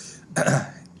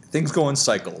 Things go in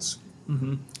cycles,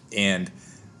 and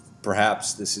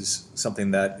perhaps this is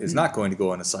something that is not going to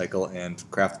go in a cycle, and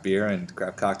craft beer and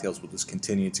craft cocktails will just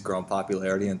continue to grow in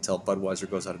popularity until Budweiser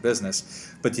goes out of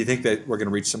business. But do you think that we're going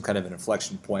to reach some kind of an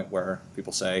inflection point where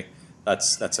people say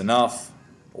that's enough?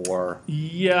 Or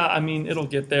yeah, I mean, it'll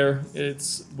get there.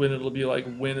 It's when it'll be like,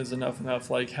 when is enough?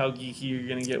 Like, how geeky are you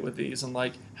going to get with these, and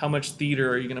like, how much theater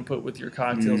are you going to put with your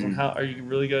cocktails, and how are you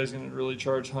really guys going to really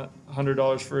charge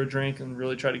 $100 for a drink and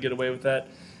really try to get away with that?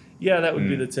 yeah, that would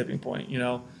be the tipping point, you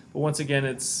know. But once again,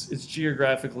 it's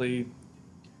geographically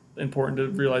important to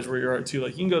realize where you are too.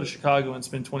 Like, you can go to Chicago and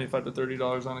spend $25 to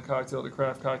 $30 on a cocktail at a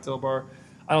craft cocktail bar.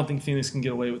 I don't think Phoenix can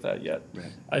get away with that yet.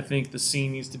 Right. I think the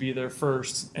scene needs to be there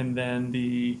first, and then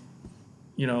the,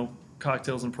 you know,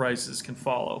 cocktails and prices can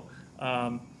follow.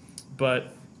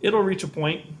 But it'll reach a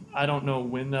point. I don't know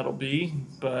when that'll be,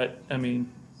 but I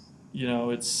mean, you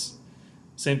know, it's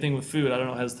same thing with food. I don't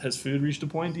know. Has food reached a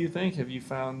point, do you think? Have you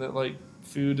found that, like,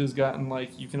 food has gotten,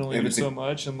 like, you can only do so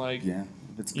much, and, like, yeah,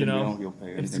 if it's a you good know, meal, you'll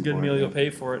pay if it's a anything good for meal, it, you'll yeah. pay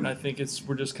for it. And I think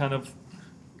we're just kind of,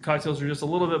 cocktails are just a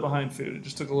little bit behind food. It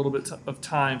just took a little bit of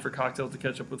time for cocktails to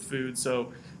catch up with food.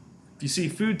 So if you see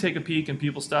food take a peak and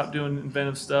people stop doing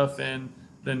inventive stuff, and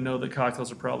then know that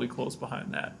cocktails are probably close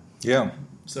behind that. Yeah.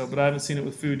 So, but I haven't seen it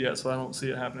with food yet, so I don't see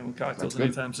it happening with cocktails That's good.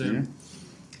 anytime soon.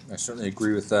 I certainly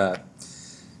agree with that.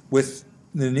 With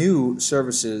the new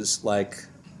services like,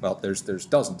 well, there's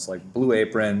dozens, like Blue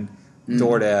Apron,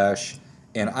 DoorDash,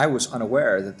 and I was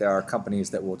unaware that there are companies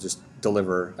that will just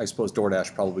deliver. I suppose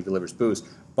DoorDash probably delivers booze,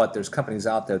 but there's companies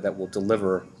out there that will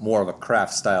deliver more of a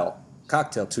craft style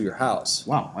cocktail to your house.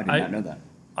 Wow, I did not know that.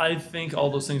 I think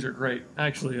all those things are great,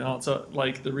 actually. So,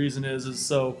 like, the reason is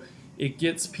so it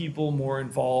gets people more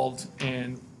involved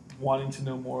and wanting to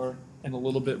know more and a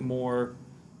little bit more,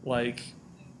 like,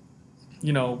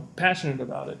 you know, passionate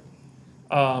about it.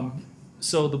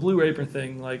 So the Blue Apron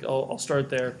thing, like, I'll start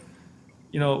there.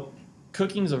 You know,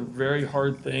 cooking is a very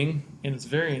hard thing, and it's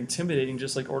very intimidating,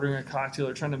 just like ordering a cocktail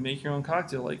or trying to make your own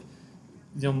cocktail. Like,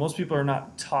 you know, most people are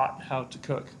not taught how to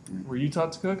cook. Were you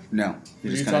taught to cook? No, Were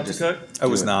you kinda taught to cook? I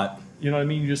was do it. not. You know what I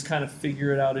mean? You just kind of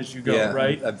figure it out as you go, Yeah,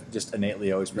 right? I've just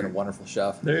innately always been a wonderful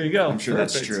chef. There you go. I'm sure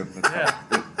that's Perfect. true.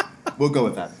 Yeah. We'll go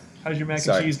with that. How's your mac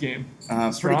Sorry. and cheese game?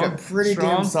 Pretty Strong? good, pretty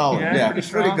Strong? damn solid. Yeah, pretty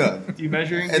pretty strong? good. Do you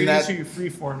measure your And ingredients that- or you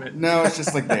freeform it? No, it's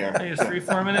just like there. Hey, it's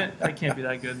freeforming it? I can't be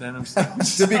that good then. I'm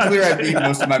To be clear, I've eaten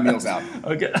most of my meals out.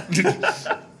 Okay.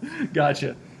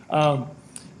 Gotcha.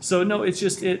 So no, it's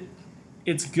just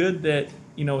it's good that,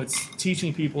 you know, it's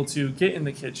teaching people to get in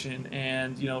the kitchen,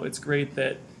 and, you know, it's great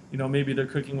that, you know, maybe they're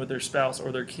cooking with their spouse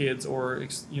or their kids, or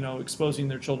you know, exposing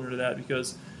their children to that,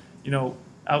 because, you know,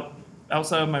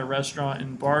 outside of my restaurant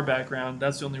and bar background,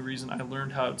 that's the only reason I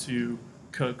learned how to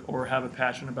cook or have a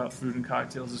passion about food and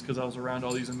cocktails, is because I was around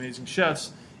all these amazing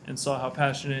chefs and saw how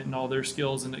passionate and all their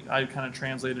skills, and I kind of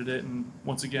translated it, and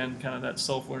once again, kind of that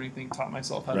self-learning thing, taught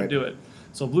myself how to Right. do it.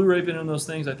 So Blue Apron and those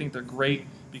things, I think they're great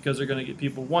because they're going to get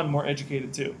people, one, more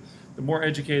educated too. The more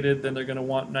educated, then they're going to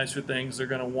want nicer things. They're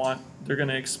going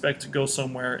to expect to go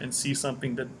somewhere and see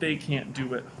something that they can't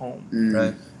do at home.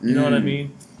 Right. You know what I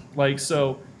mean? Like,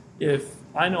 so if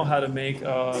I know how to make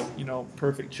a, you know,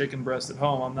 perfect chicken breast at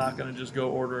home, I'm not going to just go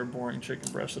order a boring chicken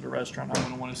breast at a restaurant. I'm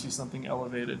going to want to see something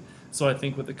elevated. So I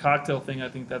think with the cocktail thing, I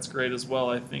think that's great as well.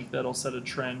 I think that'll set a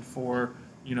trend for,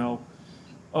 you know,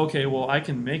 okay, well, I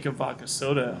can make a vodka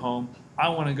soda at home. I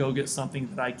want to go get something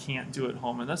that I can't do at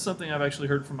home. And that's something I've actually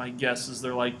heard from my guests, is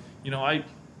they're like, you know, I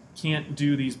can't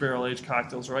do these barrel-aged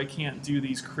cocktails, or I can't do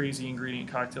these crazy ingredient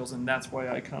cocktails, and that's why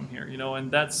I come here, you know.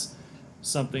 And that's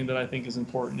something that I think is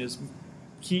important, is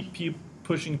keep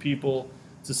pushing people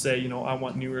to say, you know, I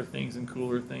want newer things and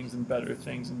cooler things and better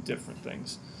things and different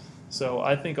things. So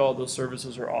I think all those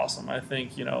services are awesome. I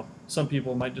think, you know, some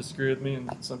people might disagree with me, and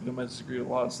some people might disagree with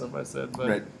a lot of stuff I said, but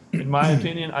Right. in my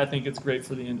opinion, I think it's great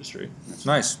for the industry.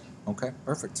 Nice. Okay,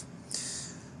 perfect.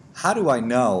 How do I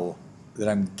know that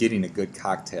I'm getting a good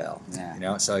cocktail? Yeah. You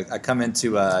know, so I come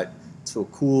into a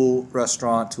cool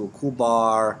restaurant, to a cool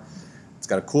bar. It's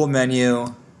got a cool menu.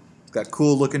 It's got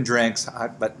cool looking drinks.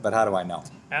 But how do I know?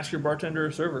 Ask your bartender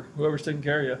or server, whoever's taking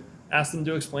care of you. Ask them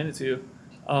to explain it to you.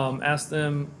 Ask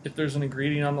them if there's an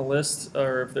ingredient on the list,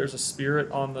 or if there's a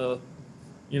spirit on the,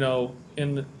 you know,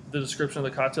 in the description of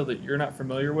the cocktail that you're not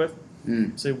familiar with.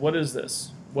 Say, what is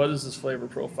this? What is this flavor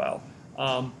profile?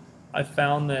 I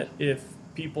found that if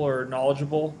people are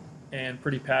knowledgeable and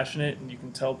pretty passionate, and you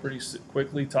can tell pretty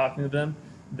quickly talking to them,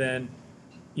 then,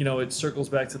 you know, it circles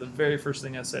back to the very first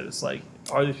thing I said. It's like,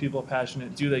 are these people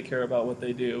passionate? Do they care about what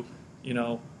they do? You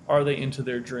know, are they into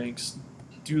their drinks?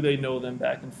 Do they know them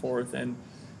back and forth? And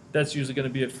that's usually going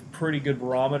to be a pretty good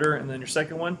barometer. And then your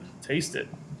second one, taste it.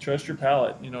 Trust your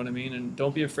palate, you know what I mean? And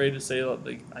don't be afraid to say,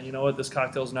 like, you know what, this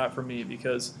cocktail's not for me,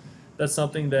 because that's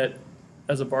something that,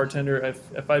 as a bartender,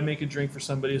 if I make a drink for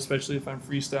somebody, especially if I'm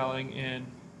freestyling, and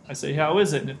I say, how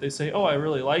is it? And if they say, oh, I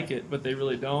really like it, but they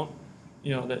really don't,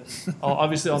 you know, that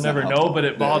obviously I'll Does that never help? know, but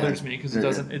it Yeah, bothers yeah. me, because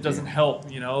Yeah, it doesn't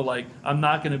help, you know. Like, I'm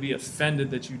not going to be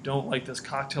offended that you don't like this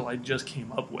cocktail I just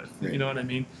came up with. Yeah. You know what I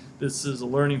mean? This is a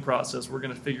learning process. We're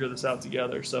going to figure this out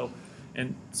together. So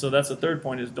that's the third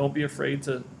point, is don't be afraid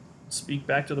to speak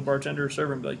back to the bartender or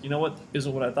server and be like, you know what,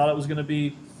 isn't what I thought it was going to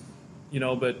be,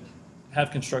 but have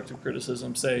constructive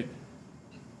criticism.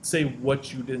 Say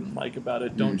what you didn't like about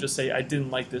it. Don't just say, I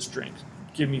didn't like this drink.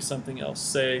 Give me something else.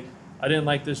 Say, I didn't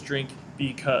like this drink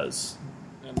because,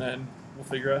 and then we'll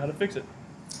figure out how to fix it.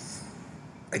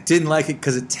 I didn't like it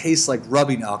because it tastes like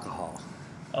rubbing alcohol.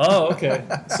 Oh, okay.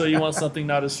 So you want something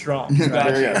not as strong.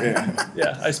 Gotcha.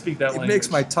 Yeah, I speak that language. It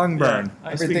makes my tongue burn.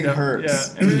 Yeah, Everything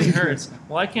hurts. Yeah, everything hurts.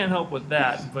 Well, I can't help with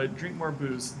that, but drink more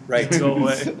booze. Right. Go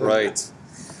away. Right.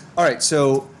 All right,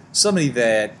 so somebody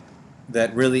that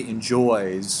really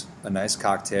enjoys a nice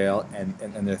cocktail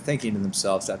and they're thinking to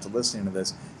themselves after listening to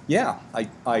this, yeah,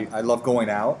 I love going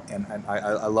out and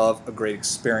I love a great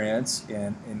experience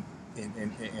in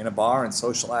a bar and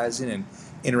socializing and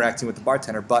interacting with the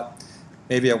bartender, but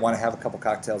maybe I want to have a couple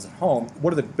cocktails at home.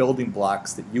 What are the building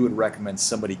blocks that you would recommend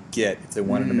somebody get if they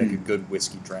wanted to make a good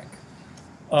whiskey drink?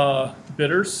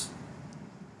 Bitters,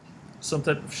 some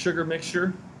type of sugar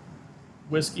mixture,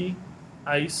 whiskey,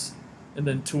 ice, and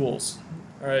then tools.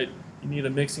 All right, you need a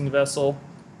mixing vessel,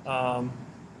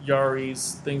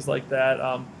 Yaris, things like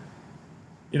that.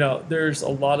 There's a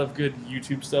lot of good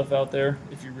YouTube stuff out there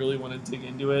if you really want to dig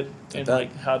into it and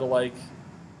like how to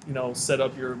set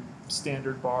up your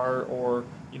standard bar or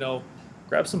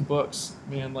grab some books,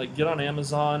 man. Like get on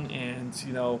Amazon and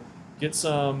get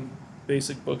some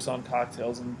basic books on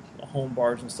cocktails and home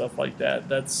bars and stuff like that.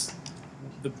 That's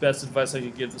the best advice I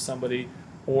could give to somebody.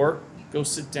 Or go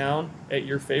sit down at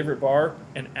your favorite bar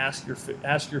and ask your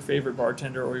favorite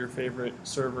bartender or your favorite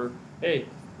server, hey,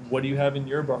 what do you have in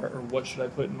your bar, or what should I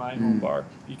put in my home bar?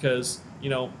 Because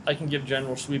I can give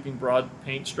general sweeping broad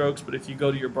paint strokes, but if you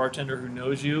go to your bartender who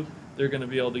knows you, they're going to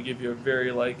be able to give you a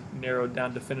very narrowed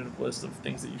down definitive list of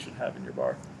things that you should have in your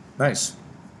bar. Nice.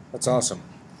 That's awesome.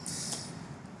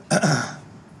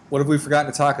 What have we forgotten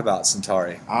to talk about,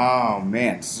 Centauri? Oh,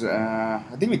 man.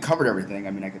 I think we covered everything.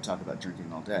 I mean, I could talk about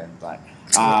drinking all day, but...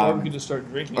 or we could just start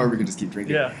drinking. Or we could just keep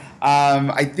drinking. Yeah.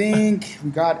 I think we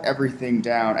got everything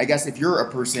down. I guess if you're a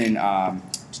person, to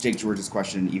take George's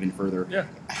question even further,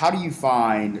 how do you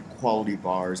find quality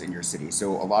bars in your city? So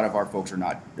a lot of our folks are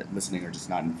not listening or just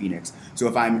not in Phoenix. So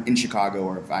if I'm in Chicago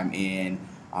or if I'm in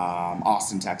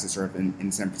Austin, Texas, or if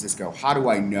in San Francisco, how do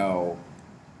I know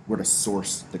where to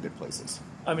source the good places?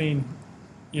 I mean,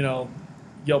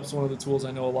 Yelp's one of the tools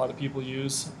I know a lot of people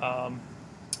use.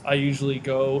 I usually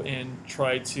go and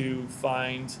try to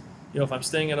find, if I'm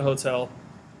staying at a hotel,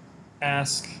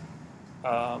 ask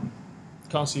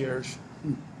concierge,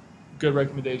 good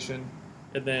recommendation,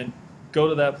 and then go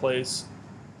to that place.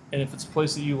 And if it's a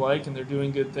place that you like and they're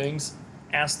doing good things,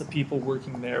 ask the people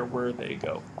working there where they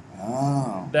go.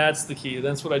 Oh. That's the key.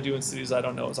 That's what I do in cities I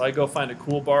don't know. Is I go find a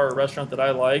cool bar or restaurant that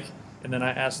I like, and then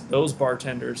I ask those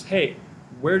bartenders, hey,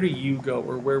 where do you go,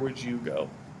 or where would you go?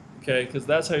 Okay, because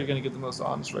that's how you're going to get the most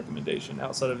honest recommendation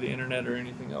outside of the internet or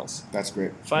anything else. That's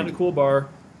great. Find a cool bar.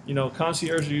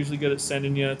 Concierge are usually good at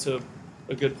sending you to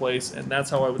a good place, and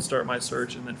that's how I would start my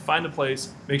search. And then find a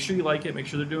place, make sure you like it, make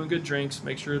sure they're doing good drinks,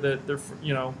 make sure that they're,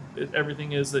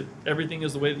 everything is the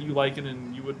way that you like it,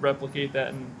 and you would replicate that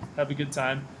and have a good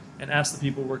time. And ask the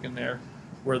people working there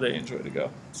where they enjoy to go.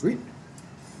 Sweet.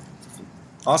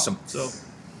 Awesome. So,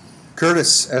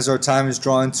 Curtis, as our time is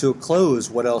drawing to a close,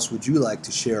 what else would you like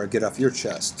to share or get off your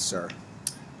chest, sir?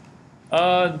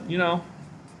 I don't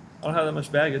have that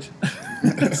much baggage.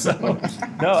 So,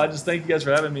 no, I just thank you guys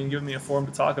for having me and giving me a forum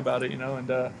to talk about it,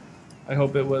 and I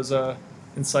hope it was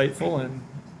insightful and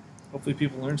hopefully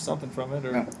people learned something from it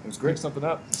or it was great. picked something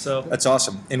up. So that's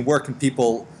awesome. And where can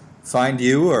people find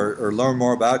you or learn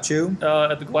more about you?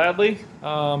 At the Gladly.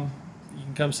 You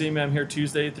can come see me. I'm here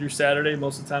Tuesday through Saturday,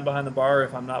 most of the time behind the bar.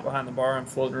 If I'm not behind the bar, I'm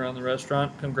floating around the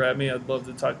restaurant. Come grab me. I'd love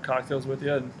to talk cocktails with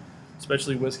you, and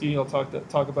especially whiskey. I'll talk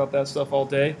about that stuff all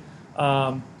day.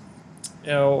 Or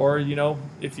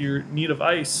if you're in need of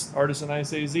ice,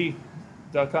 artisaniceaz.com.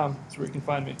 That's where you can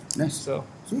find me. Nice. So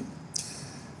Sweet.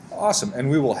 Awesome. And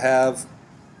we will have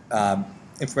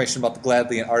information about the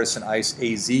Gladly and Artisan Ice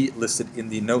AZ listed in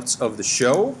the notes of the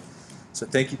show. So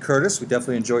thank you, Curtis. We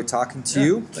definitely enjoyed talking to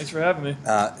you. Thanks for having me.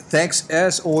 Thanks,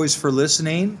 as always, for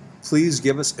listening. Please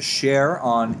give us a share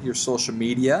on your social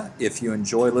media if you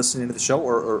enjoy listening to the show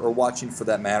or watching for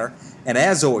that matter. And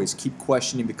as always, keep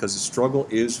questioning because the struggle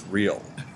is real.